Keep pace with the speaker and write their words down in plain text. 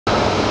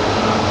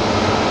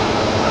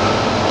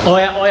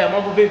Oya,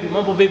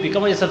 mambo vipi?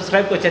 Kama you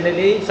subscribe kwa channel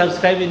hii,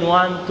 subscribe in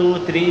 1 2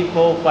 3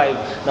 4 5.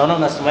 Naona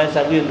una smile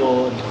sababu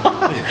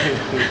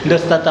ndo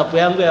startup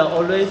yangu ya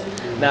always,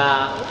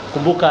 na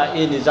kumbuka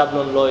hii ni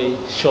Zablon Loy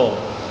Show.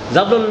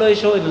 Zablon Loy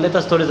Show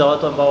inaleta stories za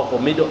watu ambao wako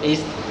Middle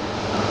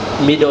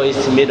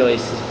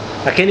East.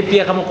 Lakini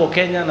pia kama uko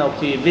Kenya na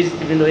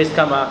ukivisit Middle East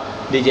kama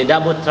DJ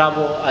Double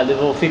Trouble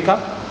alivyofika,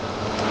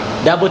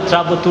 Double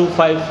Trouble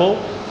 254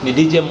 ni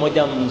DJ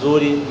mmoja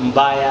mzuri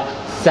mbaya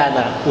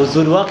sana.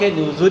 Uzuri wake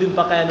ni uzuri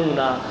mpaka yani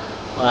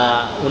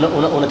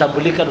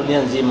unatambulika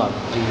dunia nzima.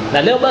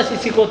 Na leo basi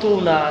siko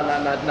tu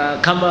na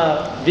kama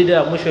video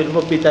ya mwisho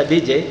ilipopita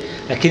DJ,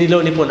 lakini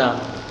leo nipo na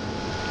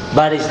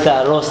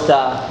barista,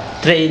 roaster,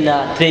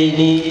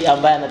 trainee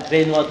ambaye ana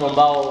train watu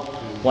ambao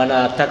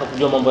wanataka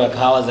kujua mambo ya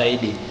kahawa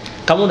zaidi.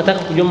 Kama unataka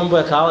kujua mambo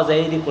ya kahawa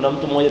zaidi, kuna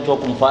mtu mmoja tu wa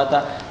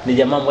kumfuata, ni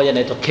jamaa mmoja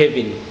anaitwa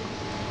Kevin.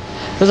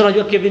 Sasa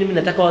unajua Kevin, mimi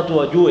nataka watu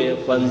wajue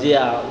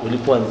kuanzia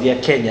ulipoanzia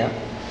Kenya,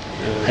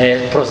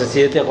 process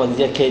yetu ya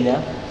kuanzia Kenya,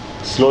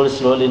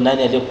 slowly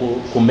nani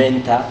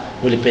aliyekumenta,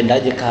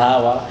 ulipendaje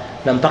kahawa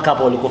na mpaka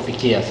hapo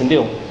ulikofikia, si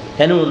ndio?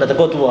 Yaani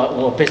unataka tu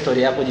uwape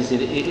story yako jinsi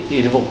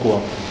ilivyokuwa.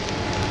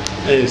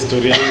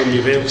 Story yangu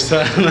ni refu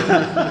sana.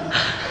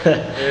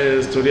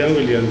 Story yangu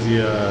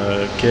ilianzia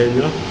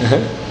Kenya.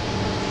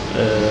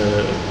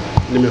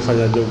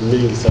 Nimefanya job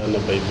mingi sana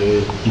by the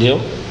way. Ndio?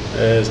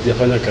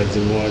 Sijafanya kazi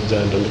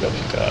moja ndio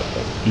nikafika hapa.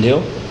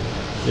 Ndio?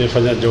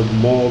 Nimefanya job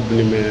mob,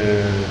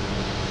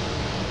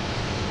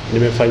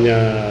 nimefanya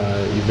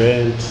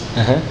event.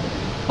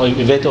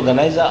 Event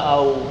organizer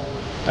au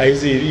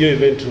hiyo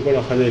event tulikuwa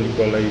nafanya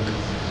ilikuwa like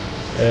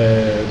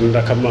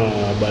ndio kama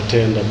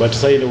bartender, but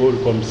sasa ile wewe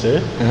ulikuwa msee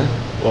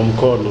wa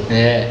mkono.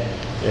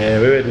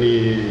 Wewe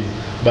ni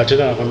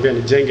bartender, anakuambia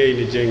nijenge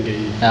hii.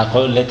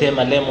 Kwa hiyo niletee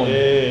malemon,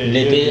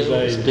 niletee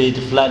spirit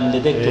fulani,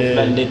 niletee kitu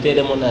fulani, niletee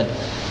lemonade.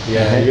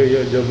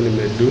 Hiyo job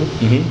nimedu.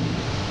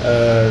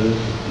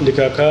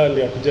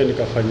 Nikakuja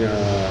nikafanya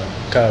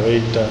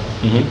waiter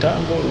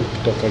kitambo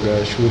kutoka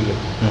shule.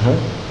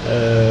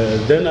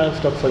 Then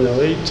after kufanya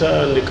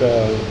waiter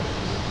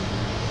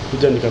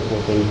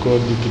nikakuwa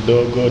kodi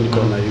kidogo,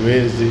 nikaona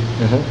iwezi.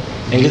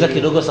 Ingiza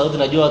kidogo sauti,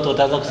 najua watu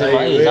wataanza kusema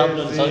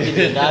Zablon sauti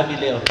ni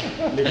ngapi leo.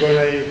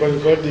 Nikaona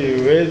kodi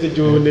iwezi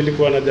juu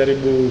nilikuwa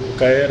najaribu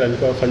kukaera,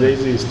 nilikuwa nafanya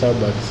hizi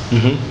Starbucks.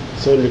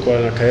 So nilikuwa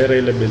na kaera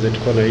ile base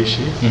tulikuwa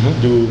naishi,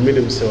 juu mimi ni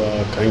mse wa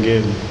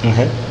Kangemi.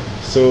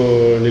 So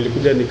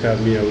nilikuja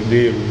nikamia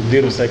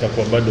Udhiru sasa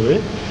ikakuwa bado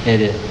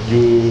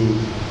juu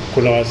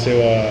kuna wase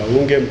wa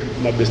unge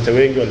mabeste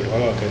wengi walitoka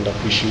wakaenda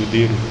kuishi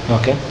Udhiru.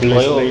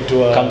 Kwa hiyo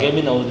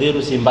Kangemi na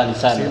Udhiru si mbali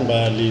sana. Si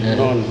mbali,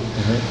 non.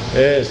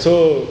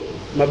 So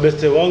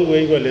mabeste wangu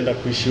wengi walienda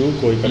kuishi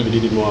huko, ikabidi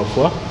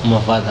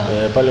nimewafuata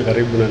pale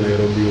karibu na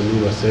Nairobi.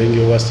 Ni wase wengi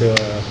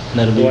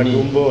wa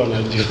Dumbo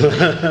wanajua.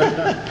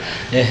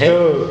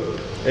 So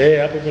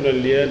hapo kuna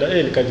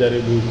nilienda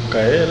nikajaribu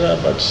kaera,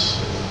 but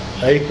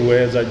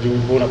haikuweza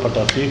juu unapata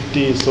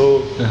 50,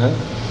 so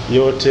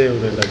yote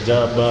unaenda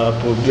Jaba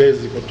hapo,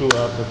 base iko tu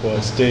hapo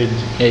kwa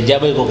stage.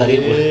 Jaba iko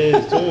karibu.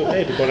 So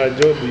tuko na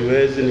job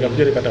iwezi,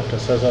 nikakuja nikatafuta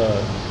sasa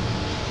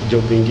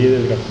job nyingine,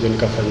 nikakuja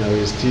nikafanya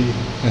West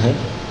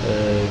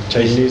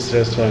Chinese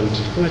restaurant.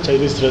 Kuna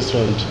Chinese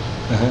restaurant.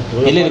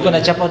 Ile ilikuwa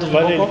na chapa watu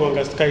viboko. Pale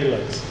ilikuwa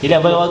Skylights. Ile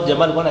ambayo watu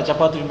jamaa walikuwa na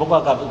chapa watu viboko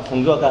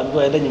akafungiwa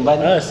akaambiwa aende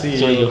nyumbani. Si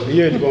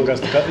hiyo ilikuwa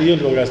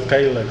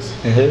Skylights.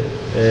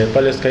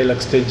 Pale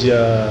Skylights stage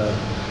ya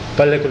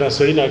pale kuna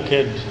Soina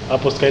Arcade.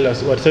 Hapo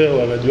Skylights watu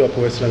wanajua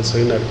hapo Westland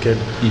Soina Arcade.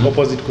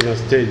 Opposite kuna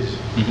stage.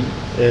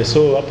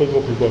 So hapo hivyo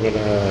kulikuwa na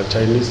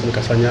Chinese,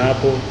 nikafanya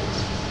hapo.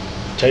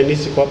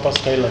 Chinese kwa hapa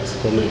Skylights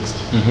next.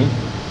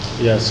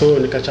 So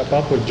nikachapa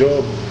hapo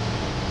job.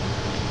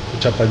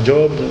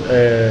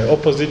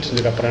 Opposite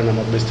nikapatana na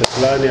mabeste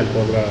fulani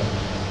alikuwa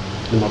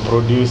ni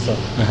producer.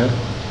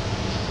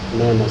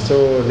 So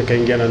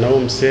nikaingiana na huyo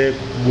msee,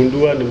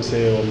 kugundua ni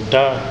msee wa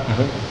mtaa.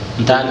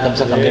 Mtaani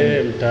kabisa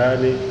Kangemi.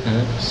 Mtaani.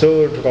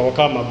 So tukawa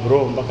kama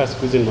bro, mpaka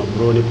siku hizi ni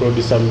mabro, ni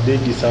producer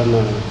mbigi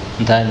sana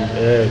mtaani.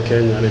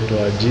 Kenya, anaitwa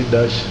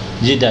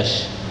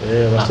G-Dash.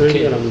 Watu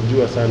wengi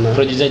wanamjua sana.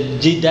 Producer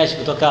G-Dash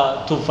kutoka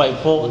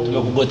 254,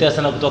 tumekugotea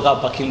sana kutoka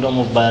hapa Kingdom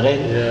of Bahrain.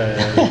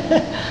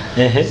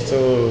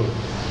 So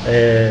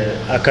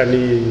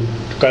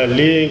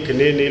tukalink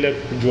nini ile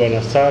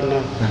kujuana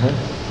sana.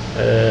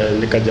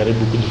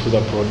 Nikajaribu kujifunza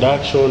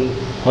production.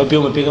 Wewe pia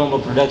umepiga mambo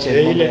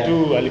production ile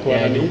tu alikuwa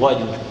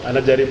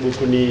anajaribu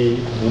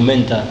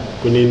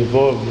kuni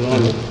involve,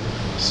 unaona.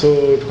 So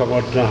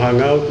tukawa tuna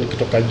hang out,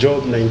 nikitoka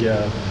job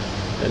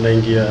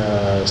naingia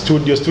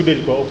studio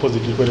ilikuwa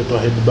opposite, ilikuwa inaitwa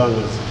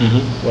Headbangers.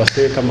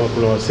 Wase kama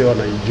kuna wase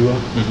wanaijua.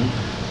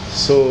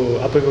 So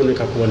hapo hivyo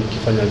nikakuwa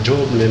nikifanya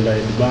job, naenda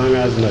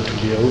Headbangers,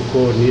 natulia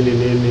huko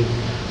nini,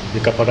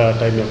 nikapata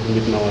time ya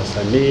kumeet na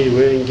wasanii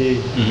wengi.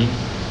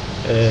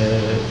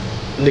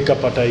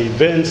 Nikapata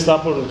events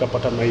hapo,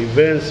 nikapata my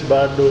events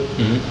bado.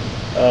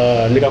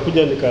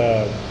 Nikakuja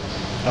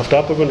after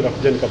hapo hivyo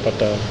nikakuja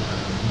nikapata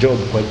job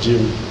kwa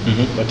gym.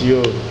 But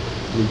hiyo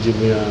ni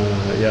gym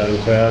ya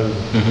nko yangu.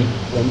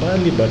 Kwa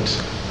mbali, but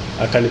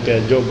akanipea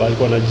job,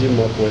 alikuwa na gym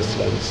hapo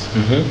Westlands.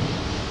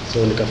 So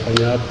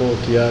nikafanya hapo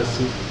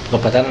kiasi.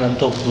 Ukapatana na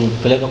mtu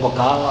kupeleka kwa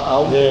kahawa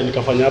au?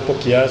 Nikafanya hapo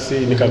kiasi,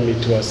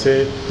 nikamit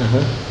wase.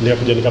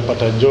 Nikakuja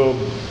nikapata job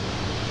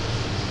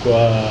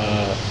kwa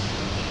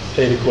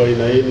ilikuwa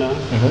inaina.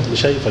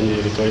 Nishaifanya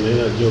ilikuwa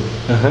inaina job.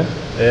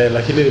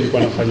 Lakini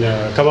nilikuwa nafanya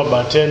kama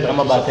bartender.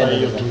 Kama bartender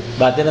hiyo tu.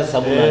 Bartender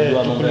sababu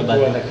unajua mambo ya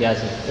bartender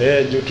kiasi.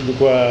 Juu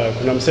tulikuwa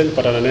kuna msee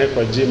nilipatana naye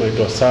kwa gym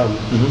aitwa Sam.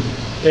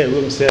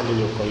 Huyo msee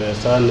aliniokolea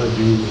sana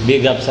juu.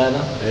 Big up sana.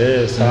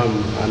 Sam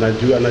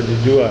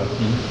anajijua.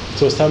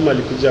 So Sam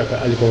alikuja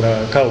alikuwa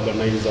kama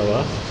organizer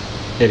wa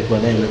ilikuwa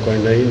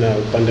inaina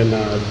upande na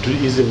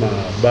hizi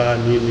mabar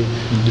nini.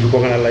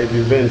 Tulikuwa na live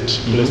event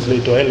place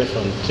inaitwa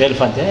Elephant.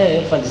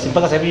 Elephant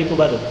mpaka sasa hivi ipo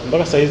bado.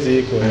 Mpaka sasa hizi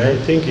iko. I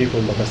think iko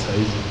mpaka sasa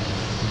hizi.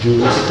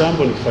 Juu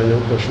kitambo nikifanya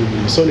huko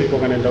shughuli. So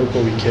nilikuwa naenda huko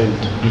weekend.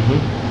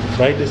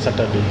 Friday,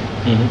 Saturday.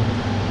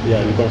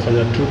 Nilikuwa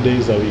nafanya 2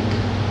 days a week.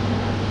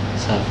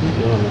 Safi.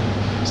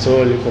 So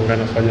nilikuwa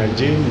nafanya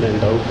gym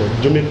naenda huko.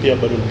 Jumi pia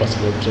bado ni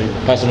personal trainer.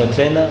 Personal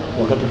trainer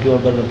wakati ukiwa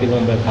bado unapiga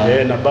mambo ya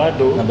kahawa. Na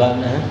bado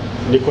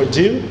niko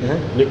gym,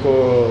 niko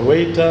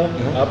waiter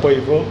hapo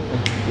hivyo.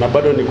 Na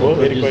bado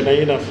niko ilikuwa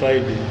inaina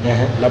Friday.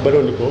 Na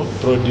bado niko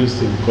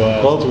producing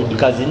kwa studio.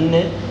 Kazi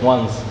 4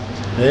 once.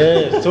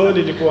 So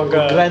nilikuwa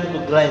grind.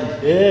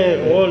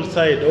 All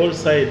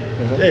side.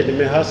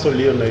 Nimehustle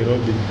hiyo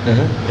Nairobi.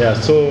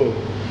 So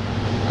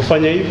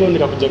kufanya hivyo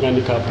nikakuja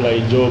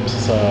nika-apply job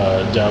sasa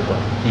Java.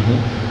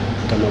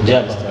 Kama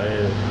barista.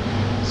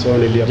 So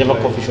Java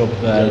coffee shop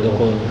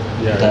huko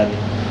ndani.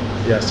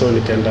 So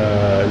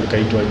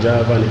nikaitwa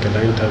Java,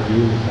 nikaenda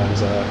interview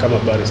kwanza kama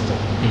barista.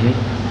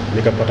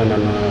 Nikapatana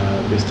na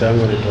best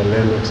yangu anaitwa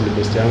Lennox, ni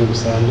best yangu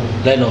sana.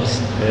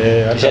 Lennox.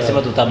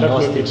 Tushasema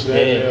tutamhost.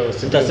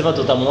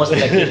 Tutamhost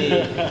lakini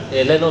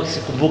Lennox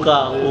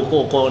kumbuka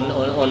uko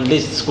on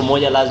list siku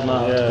moja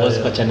lazima tuweze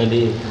kwa channel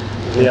hii.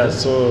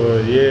 So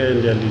ndiye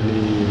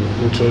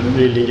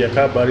niliingia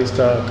kama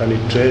barista,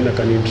 kanitrain,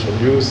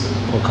 kaniintroduce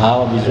kwa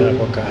kahawa vizuri.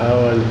 Kwa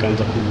kahawa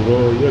nikaanza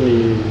kugrow. Hiyo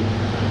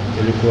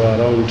ilikuwa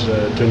around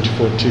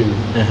 2014.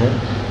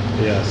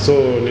 So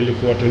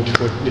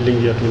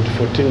niliingia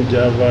 2014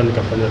 Java,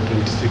 nikafanya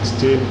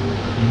 2016,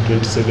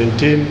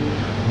 2017.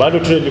 Bado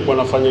tu nilikuwa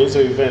nafanya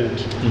hizo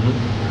event.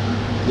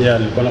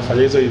 Nilikuwa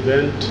nafanya hizo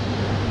event,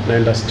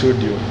 naenda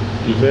studio.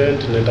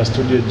 Naenda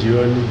studio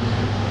jioni,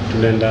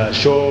 tunaenda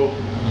show.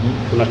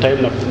 Kuna time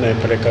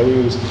napeleka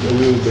huyu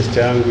best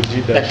yangu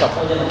Jida.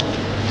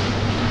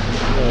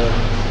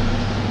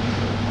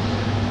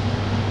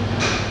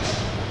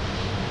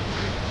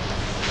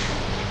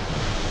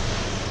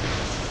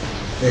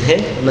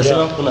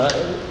 Unasema kuna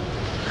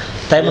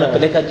time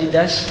unapeleka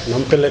Jidash?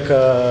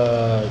 Nampeleka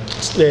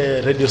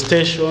radio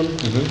station.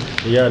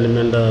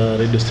 Nimeenda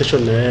radio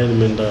station na yeye,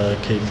 nimeenda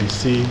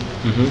KBC.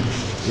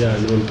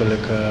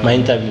 Nimempeleka my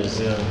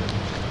interviews.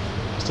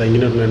 Sasa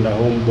ingine tunaenda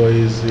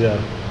Homeboys.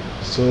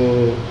 So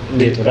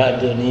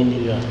radio nini?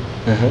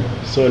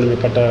 So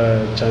nimepata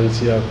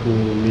chance ya ku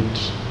meet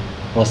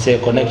wase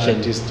connection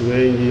artist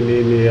wengi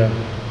nini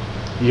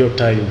hiyo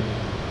time.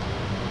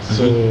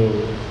 So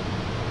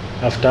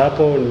after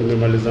hapo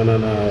nimemalizana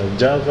na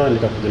Java,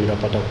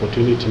 nikapata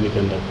opportunity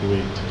nikaenda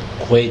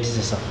Kuwait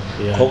sasa.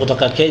 Kwa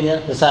kutoka Kenya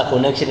sasa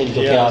connection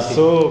ilitokea wapi?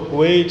 So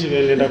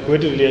nilienda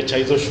Kuwait niliacha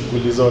hizo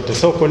shughuli zote.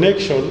 So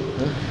connection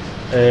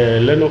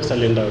Lennox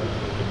alienda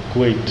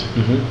Kuwait.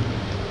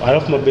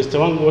 Alafu mabeste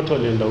wangu wote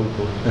walienda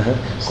huko.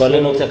 Kwa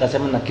Lennox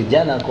akasema na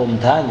kijana kwa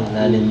mtaani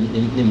na ni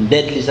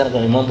deadly sana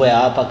kwa mambo ya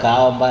hapa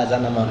kahawa mbaya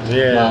sana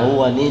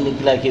maua nini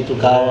kila kitu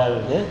kahawa.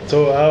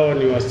 So hao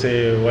ni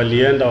wase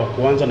walienda wa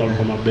kwanza na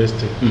walikuwa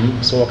mabeste.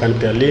 So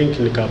wakanipea link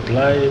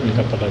nika-apply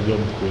nikapata job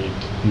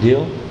Kuwait.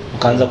 Ndio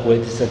ukaanza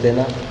Kuwait sasa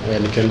tena?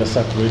 Nikaenda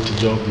sasa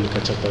Kuwait job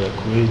nikachapa ya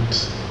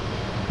Kuwait.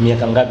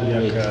 Miaka ngapi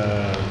Kuwait?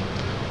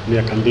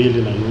 Miaka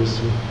 2.5.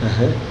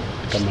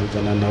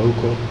 Nikamalizana na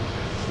huko.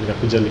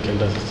 Nikakuja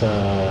nikaenda sasa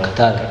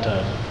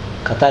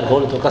Qatar.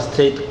 Kwa kutoka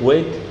straight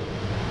Kuwait?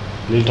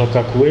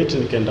 Nilitoka Kuwait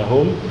nikaenda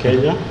home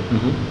Kenya.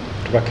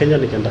 Kutoka Kenya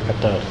nikaenda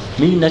Qatar.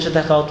 Mimi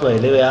ninachotaka watu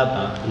waelewe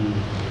hapa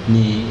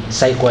ni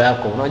cycle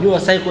yako. Unajua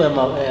cycle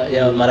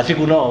ya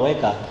marafiki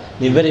unaoweka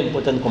ni very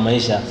important kwa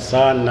maisha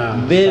sana.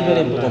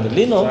 Very important.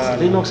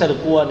 Linux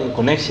alikuwa ni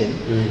connection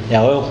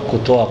ya wewe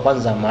kutoa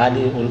kwanza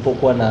mahali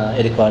ulipokuwa na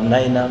ilikuwa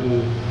 9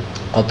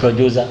 kwa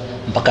producer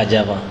mpaka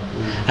Java.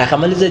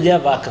 Akamaliza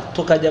Java,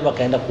 akatoka Java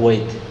akaenda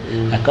Kuwait.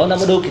 Akaona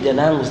bado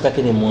kijana wangu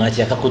sitaki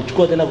nimwache,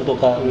 akakuchukua tena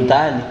kutoka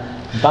mtaani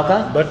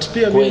mpaka but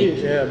pia mimi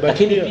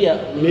lakini pia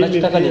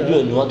ninachotaka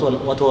nijue ni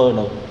watu wao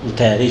na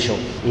utayarisho.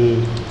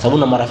 Sababu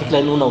na marafiki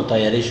leo una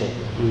utayarisho.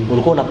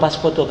 Ulikuwa una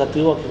passport wakati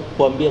huo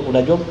kuambia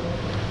kuna job?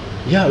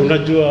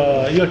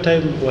 Unajua hiyo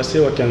time wase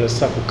wakianza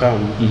sasa kukam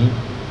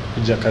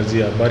kuja kazi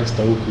ya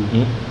barista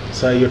huku.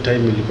 Sasa hiyo time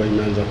ilikuwa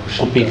imeanza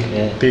kushika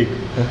peak.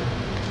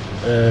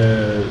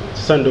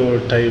 Sasa ndo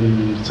time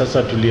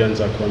sasa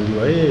tulianza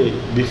kuambiwa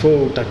before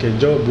utake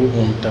job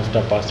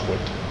utafuta passport.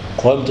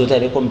 Kwa hiyo mtoto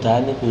aliyeko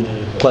mtaani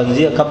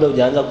kuanzia kabla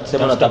hujaanza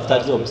kusema unatafuta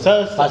job.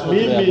 Sasa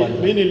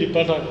mimi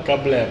nilipata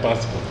kabla ya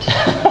passport.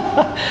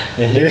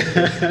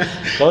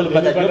 Kwa hiyo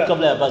ulipata job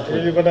kabla ya passport.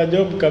 Nilipata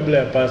job kabla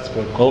ya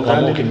passport. Kwa hiyo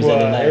kama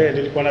ukimzana naye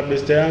nilikuwa na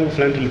best yangu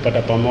friend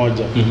tulipata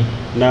pamoja.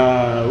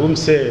 Na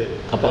umse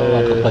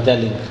akapata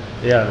link.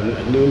 Yeah,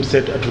 ni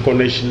umse tulikuwa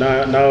naishi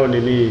nao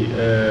nini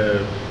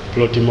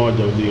plot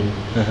moja udio.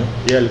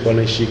 Yeye alikuwa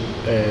anaishi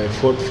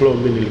 4th floor,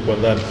 mimi nilikuwa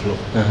 3rd floor.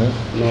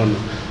 Unaona.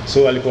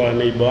 So alikuwa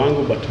neighbor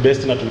wangu but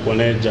best na tulikuwa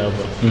naye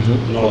Java.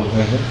 Unaona.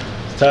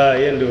 Sasa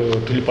yeye ndio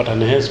tulipata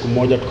naye siku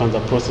moja tukaanza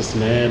process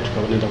na yeye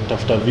tukaenda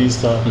kutafuta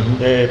visa,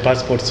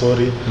 passport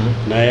sorry.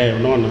 Na yeye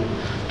unaona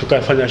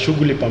tukafanya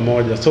shughuli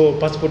pamoja. So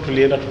passport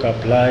tulienda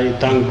tuka-apply,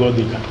 thank God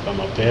ikatoka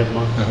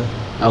mapema.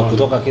 Au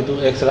kutoka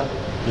kitu extra?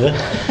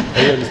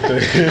 Hiyo ni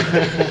story.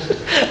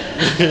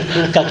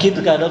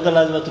 Kakitu kadogo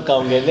lazima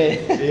tukaongelee.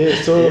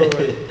 So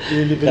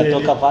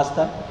ilitoka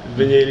pasta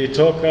venye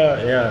ilitoka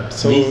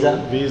so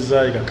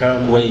visa ikakaa.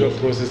 Ndio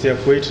process ya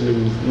Kuwait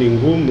ni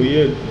ngumu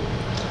hiyo.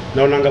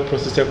 Naonanga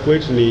process ya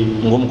Kuwait ni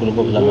ngumu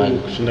kuliko kila mahali,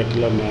 kushinda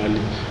kila mahali.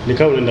 Ni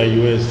kama unaenda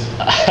US.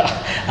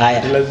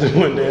 Haya,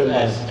 lazima uende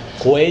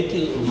Kuwait.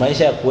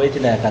 Maisha ya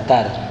Kuwait na ya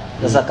Qatar.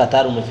 Sasa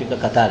Qatar umefika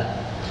Qatar?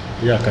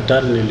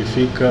 Qatar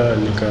nilifika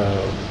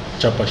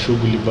nikachapa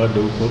shughuli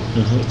bado huko.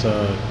 Sasa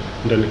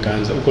ndio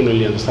nikaanza huko,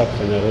 nilianza sasa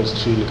kufanya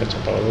roastery,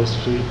 nikachapa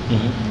roastery.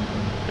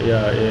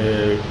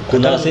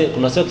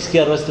 Kuna sio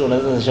kisikia roastery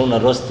unaweza una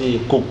roast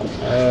kuku.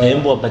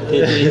 Hebu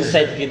wapatie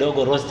insight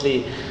kidogo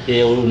roastery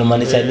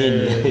unamaanisha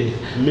nini?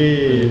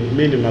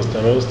 Mimi ni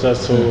master roaster,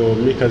 so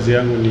mimi kazi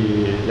yangu ni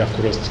ya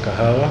kuroast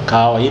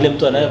kahawa. Ile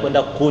mtu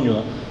anayekwenda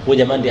kunywa, huyo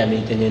jamaa ndiye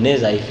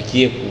ameitengeneza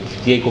ifikie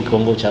iko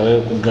kiwango cha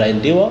wewe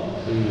kugrindiwa.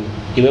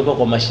 Iwekwe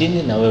kwa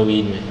mashini na wewe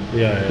uinywe.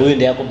 Huyu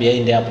ndiye yako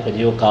behind hapo kwa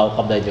hiyo kahawa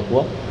kabla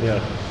haijakuwa.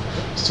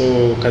 So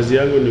kazi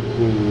yangu ni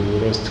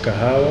kuroast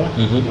kahawa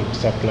na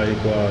kusupply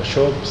kwa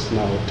shops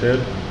na hotel.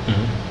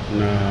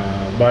 Na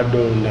bado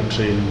na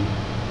train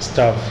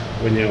staff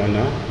wenye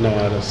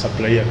na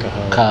supply ya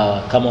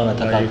kahawa. Kama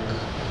unataka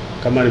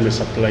kama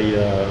nimesupply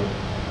ya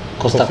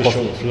Costa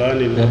coffee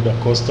fulani labda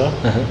Costa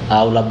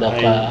au labda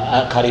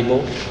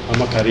karibu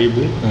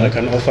I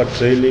can offer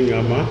training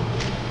ama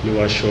ni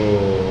washo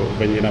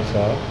venye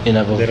nafaa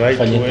the right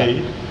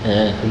way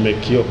to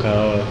make hiyo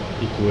kahawa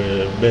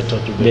ikuwe better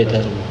to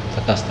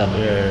the customer.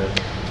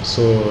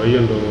 So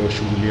hiyo ndo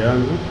shughuli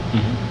yangu.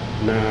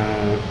 Na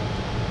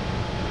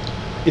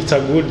it's a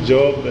good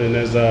job,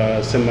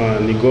 naweza sema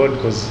ni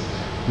God cause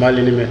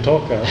mali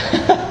nimetoka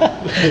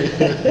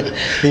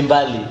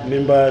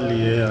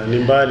ni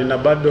mbali na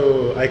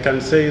bado I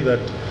can say that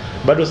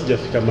bado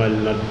sijafika mali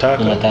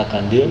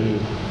nataka. Ndio.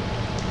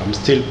 I'm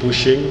still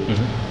pushing.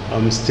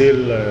 I'm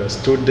still a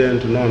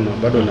student, unaona,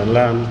 bado na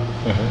learn.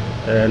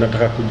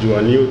 Nataka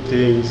kujua new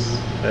things,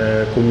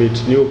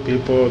 meet new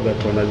people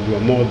that wanajua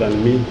more than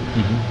me.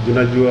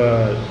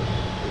 Unajua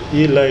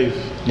hii life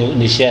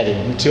ni sharing.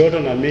 Mtu yote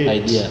na mimi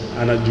idea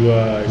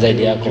anajua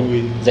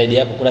zaidi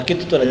yako. Kuna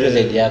kitu tu anajua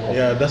zaidi yako.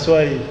 That's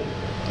why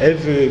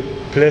every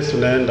place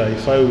unaenda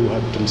if I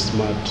have to be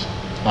smart.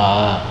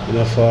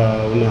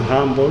 Una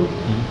humble.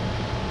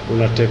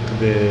 Una take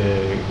the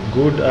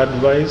good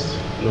advice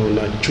na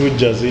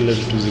unachuja zile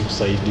vitu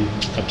zikusaidia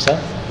kabisa.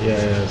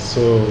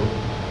 So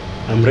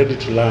I'm ready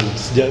to learn.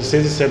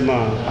 Siwezi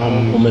sema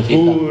I'm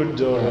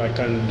good or I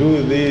can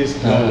do this.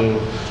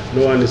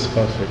 No one is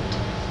perfect.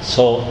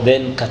 So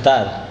then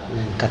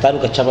Qatar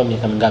ukachapa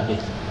miaka mingapi?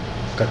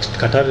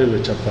 Qatar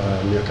nimechapa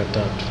miaka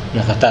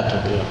 3.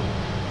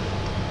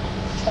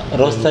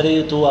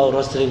 Roastery tu au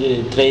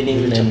roastery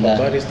training na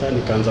barista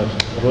nikaanza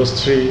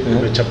roastery.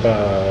 Nimechapa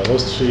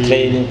roastery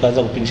training,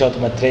 kwanza kupigisha watu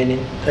ma training.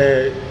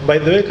 By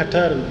the way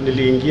Qatar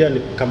niliingia ni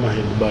kama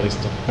head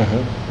barista.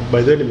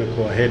 By the way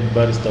nimekuwa head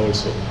barista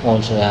also.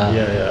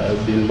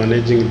 I've been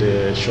managing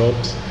the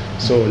shops,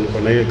 so niko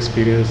na hiyo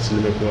experience.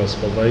 Nimekuwa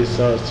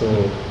supervisor, so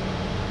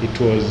it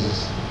was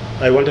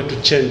I wanted to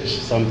change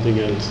something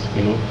else,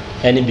 you know.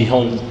 Any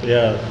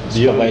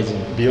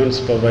beyond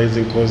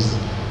supervising cause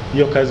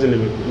hiyo kazi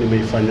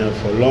nimeifanya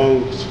for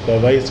long,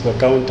 supervise kwa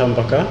counter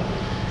mpaka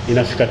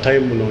inafika time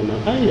unaona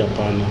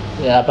hapana.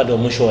 Hapa ndio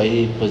mwisho wa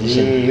hii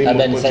position.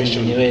 Labda ni sasa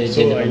niwe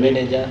general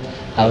manager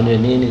au ni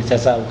nini,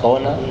 sasa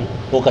ukaona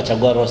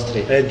ukachagua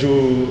roastery.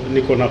 Juu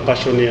niko na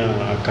passion ya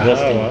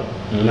kahawa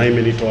na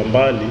imenitoa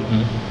mbali.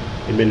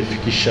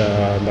 Imenifikisha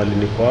mbali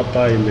niko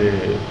hapa,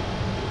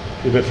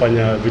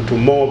 imefanya vitu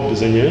mob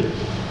zenye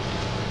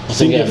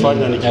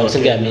singefanya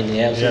usingeamini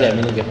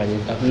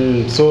ingefanyika.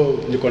 So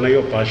niko na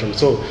hiyo passion,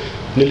 so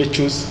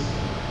nilichoose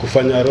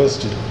kufanya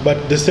roast, but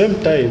the same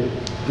time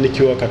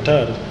nikiwa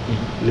Qatar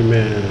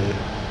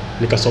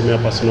nikasomea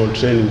personal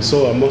training,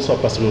 so I'm also a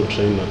personal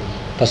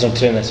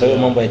trainer. So hiyo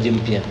mambo ya gym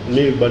pia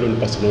mimi bado ni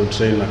personal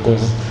trainer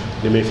cause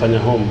nimeifanya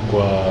home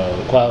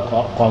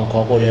kwa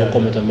huko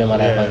umetembea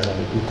mara ya kwanza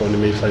huko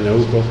nimeifanya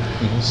huko.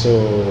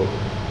 So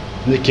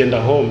nikienda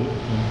home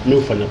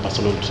mimi hufanya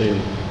personal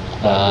training.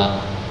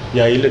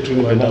 Ile tu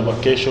nimeenda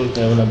vacation,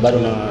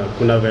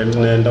 kuna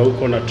naenda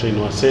huko na train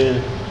wase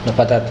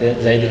Napata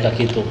zaidi ka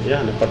kitu.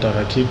 Yeah, napata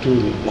ka kitu.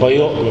 Kwa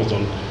hiyo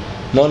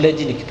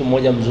knowledge ni kitu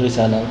moja mzuri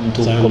sana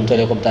mtu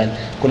kumtolea kwa mtani.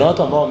 Kuna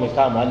watu ambao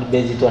wamekaa mahali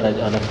base tu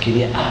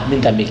wanafikiria mimi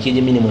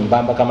nitamekije, mimi ni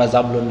mwembamba kama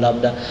Zablon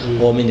labda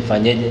au mimi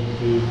nifanyeje.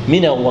 Mimi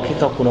na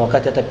uhakika kuna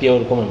wakati hata pia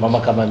ulikuwa mwembamba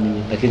kama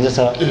mimi, lakini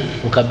sasa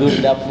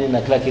ukabuild up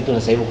na kila kitu na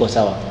sasa hivi uko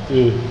sawa.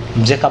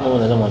 Mzee kama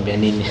unaweza mwambia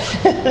nini?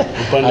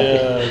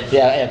 Upande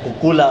ya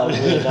kukula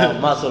na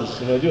muscles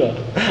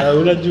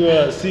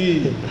unajua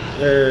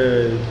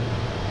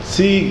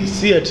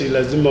si ati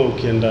lazima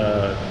ukienda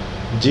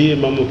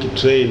gym ama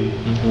ukitrain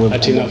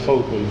ati inafaa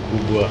uko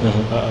mkubwa.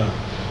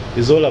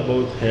 It's all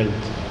about health.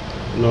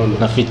 No.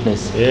 Na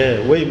fitness.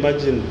 Yeah, we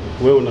imagine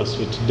wewe una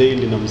sweat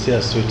daily na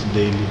msea sweat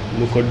daily.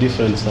 Mko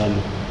different sana.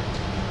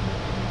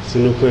 Si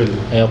ni kweli?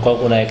 Kwa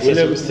kuna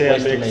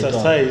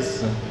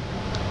exercise.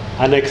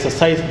 Ana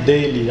exercise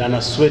daily,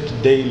 ana sweat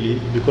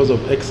daily because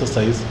of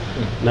exercise.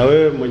 Na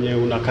wewe mwenye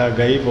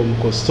unakaaga hivyo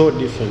mko so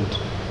different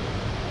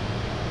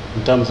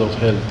in terms of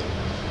health.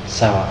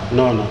 Sawa.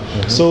 No.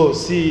 So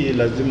si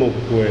lazima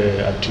ukue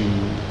ati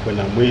kwa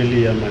na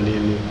mwili ama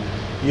nini.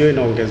 Hiyo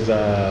inaongeza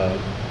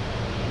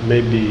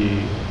maybe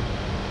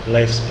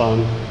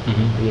lifespan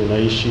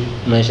unaishi.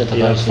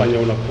 Inafanya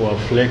unakuwa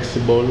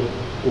flexible,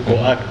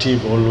 uko active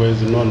always,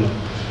 unaona.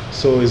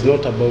 So it's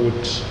not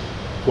about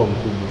kuwa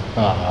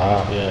mkubwa.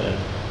 Yeah.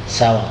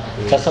 Sawa.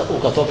 Sasa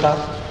ukatoka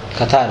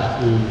Qatar.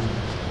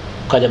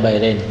 Ukaja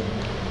Bahrain.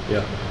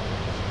 Yeah.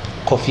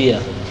 Kofia.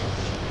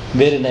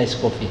 Very nice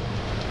coffee.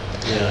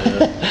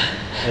 Yeah.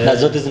 Na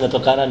zote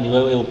zinatokana ni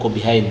wewe uko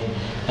behind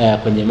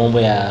kwenye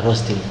mambo ya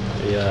roasting.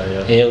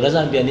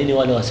 Unaweza ambia nini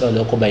wale wasio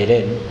walioko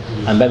Bahrain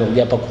ambaye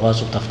wamekuja hapa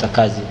kuhasu kutafuta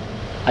kazi?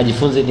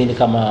 Ajifunze nini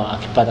kama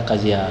akipata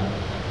kazi ya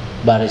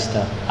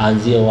barista?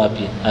 Aanzie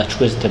wapi?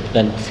 Achukue step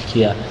gani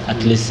kufikia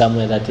at least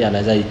somewhere that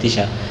anaweza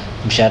itisha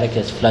mshahara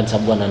kiasi fulani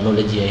sababu ana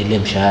knowledge ya ile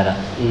mshahara.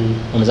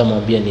 Unaweza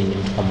mwambia nini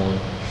mtu kama huyo?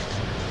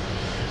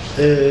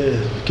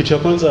 Kitu cha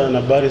kwanza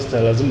na barista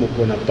lazima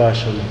uwe na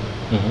passion.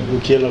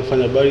 Ukienda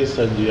kufanya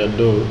barista juu ya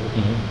dough,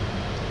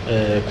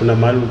 kuna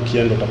mahali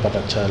ukienda utapata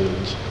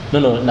challenge.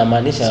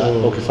 Namaanisha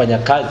ukifanya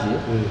kazi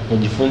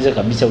ujifunze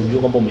kabisa, ujue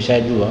kwamba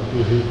umeshajua.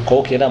 Kwa hiyo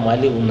ukienda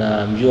mahali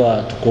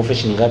unamjua tukofe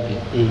shilingi ngapi,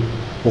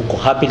 uko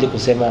happy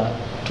kusema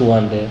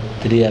 200,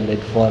 300,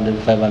 400,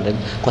 500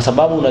 kwa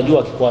sababu unajua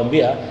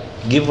akikwambia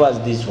give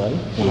us this one,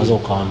 unaweza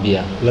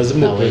ukawaambia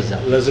lazima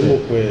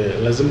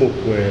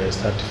ukue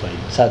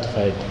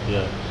certified.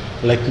 Yeah.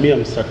 Like me,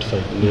 I'm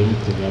certified in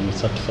everything. I'm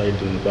certified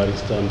in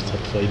barista, I'm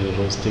certified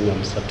in roasting,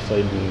 I'm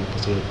certified in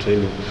personal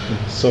training.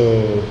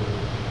 So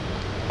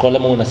kwa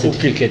lama una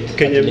certificate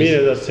Kangemi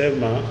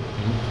anasema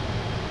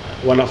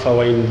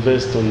wanafaa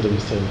invest on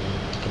themselves.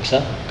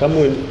 Kabisa.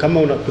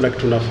 Kama kuna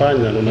kitu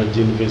unafanya na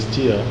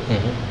unajiinvestia,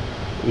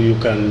 you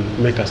can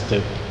make a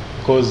step.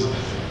 Because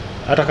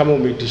hata kama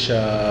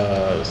umeitisha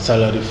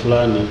salary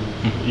fulani,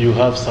 you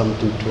have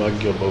something to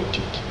argue about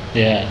it.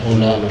 Yeah,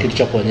 una kitu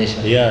cha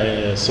kuonyesha.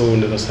 Yeah. So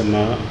unaweza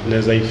sema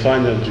naweza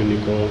ifanya juu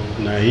niko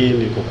na hii,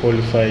 niko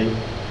qualify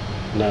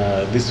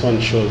na this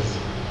one shows.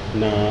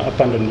 Na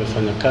hapa ndo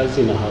nimefanya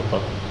kazi na hapa.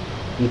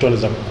 Mtu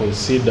anaweza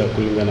kuconsider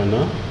kulingana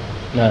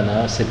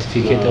na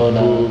certificate au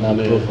na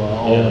approval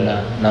au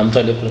na mtu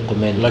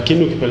aliyerecommend.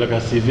 Lakini ukipeleka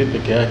CV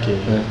peke yake,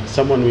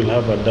 someone will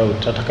have a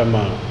doubt hata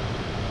kama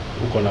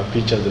uko na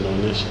picha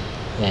zinaonyesha.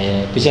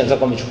 Picha unaweza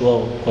kumchukua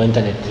kwa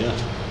internet.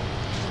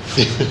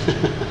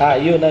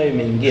 Hiyo nayo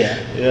imeingia.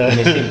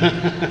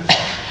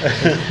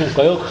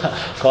 Kwa hiyo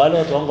kwa wale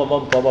watu wangu ambao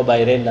mko hapa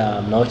Bahrain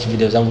na mnaochi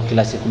video zangu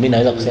kila siku, mimi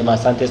naweza kusema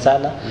asante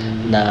sana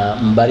na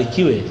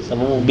mbarikiwe,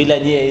 sababu bila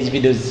nyie hizi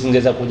videos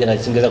zisingeweza kuja na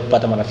zisingeweza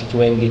kupata marafiki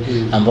wengi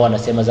ambao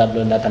wanasema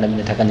Zablon, hata na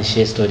mimi nataka ni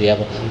share story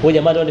yako. Huyu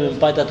jamaa leo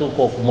nimempata tu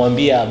kwa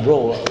kumwambia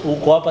bro,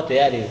 uko hapa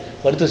tayari,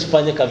 kwa nini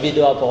tusifanye ka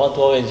video hapa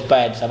watu wawe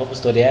inspired, sababu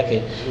story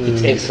yake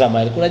it's extra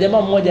mile. Kuna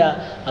jamaa mmoja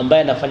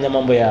ambaye anafanya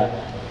mambo ya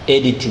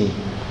editing.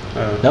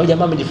 Na huyu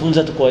jamaa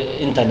amejifunza tu kwa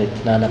internet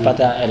na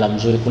anapata hela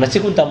mzuri. Kuna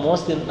siku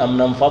nitamhost na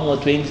mnamfahamu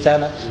watu wengi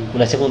sana.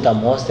 Kuna siku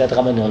nitamhost hata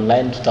kama ni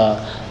online,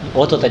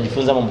 watu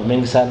watajifunza mambo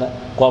mengi sana,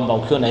 kwamba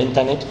ukiwa na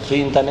internet,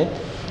 free internet,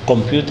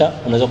 computer,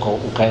 unaweza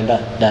ukaenda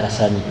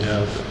darasani.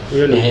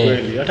 Hiyo ni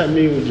kweli. Hata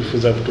mimi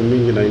hujifunza vitu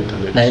mingi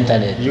na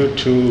internet.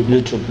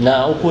 YouTube.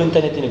 Na huko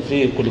internet ni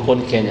free kuliko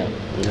ni Kenya.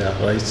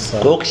 Right. Kwa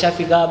hiyo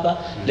ukishafika hapa,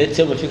 let's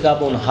say umefika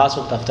hapa una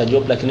hustle kutafuta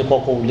job, lakini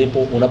kwako ulipo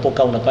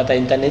unapokaa unapata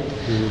internet,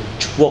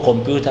 chukua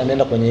computer,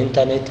 nenda kwenye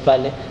internet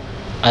pale,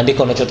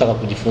 andika unachotaka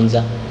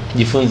kujifunza.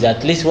 Jifunze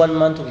at least 1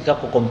 month, ukikaa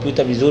kwa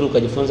computer vizuri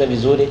ukajifunza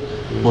vizuri,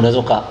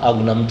 unaweza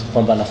kaaguna na mtu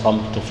kwamba anafahamu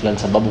kitu fulani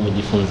sababu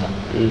umejifunza.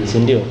 Si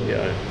ndio?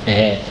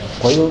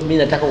 Kwa hiyo mimi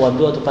nataka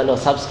uambie watu pale wa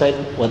subscribe,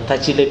 wa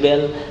touch ile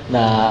bell,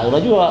 na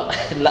unajua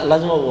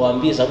lazima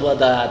uwaambie sababu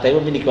hata hivyo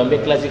mimi nikiwaambia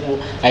kila siku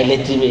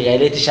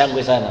haileti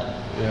shangwe sana.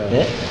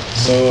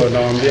 So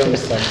naambia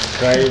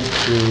subscribe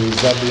to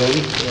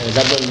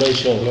Zablon Loy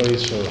Show.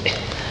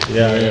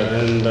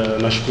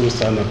 And nashukuru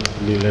sana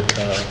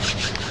nileta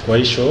kwa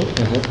hii show.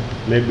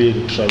 Maybe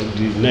try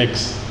the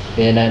next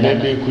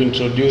maybe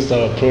kuintroduce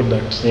our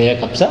products.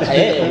 Kabisa.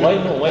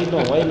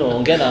 Why no?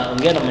 Ongea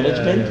na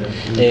management.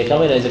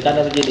 Kama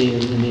inawezekana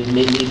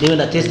niwe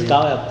na test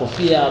kahawa ya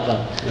kofia hapa.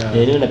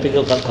 Niwe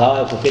napiga kahawa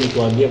ya kofia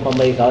nikiwaambia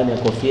kwamba hii kahawa ni ya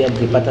kofia,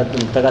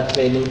 mkitaka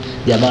training,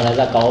 jamaa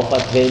anaweza ka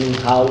offer training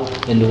how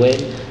and when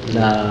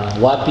na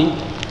wapi.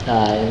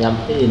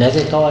 Inaweza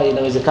ikawa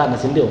inawezekana,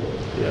 si ndio?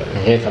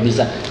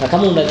 Kabisa. Na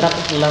kama unataka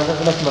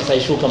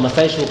kama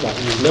Masai shuka.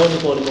 Leo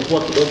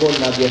nimekuwa kidogo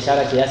na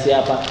biashara kiasi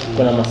hapa.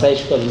 Kuna Masai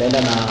shuka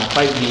zinaenda na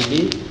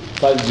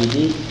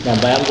 5BD.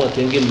 Namba yangu watu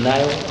wengi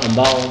mnayo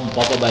ambao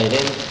mpaka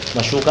Bahrain.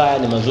 Mashuka haya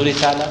ni mazuri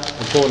sana.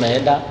 Uko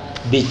unaenda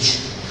beach.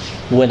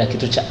 Uwe na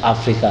kitu cha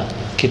Afrika.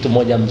 Kitu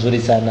moja mzuri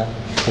sana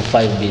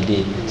for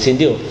 5BD. Si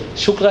ndio?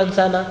 Shukran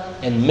sana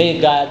and may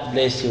God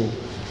bless you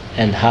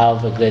and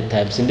have a great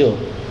time. Si ndio?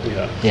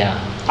 Yeah.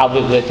 Have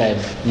a great time.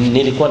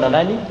 Nilikuwa na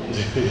nani?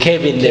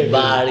 Kevin the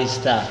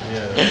Barista.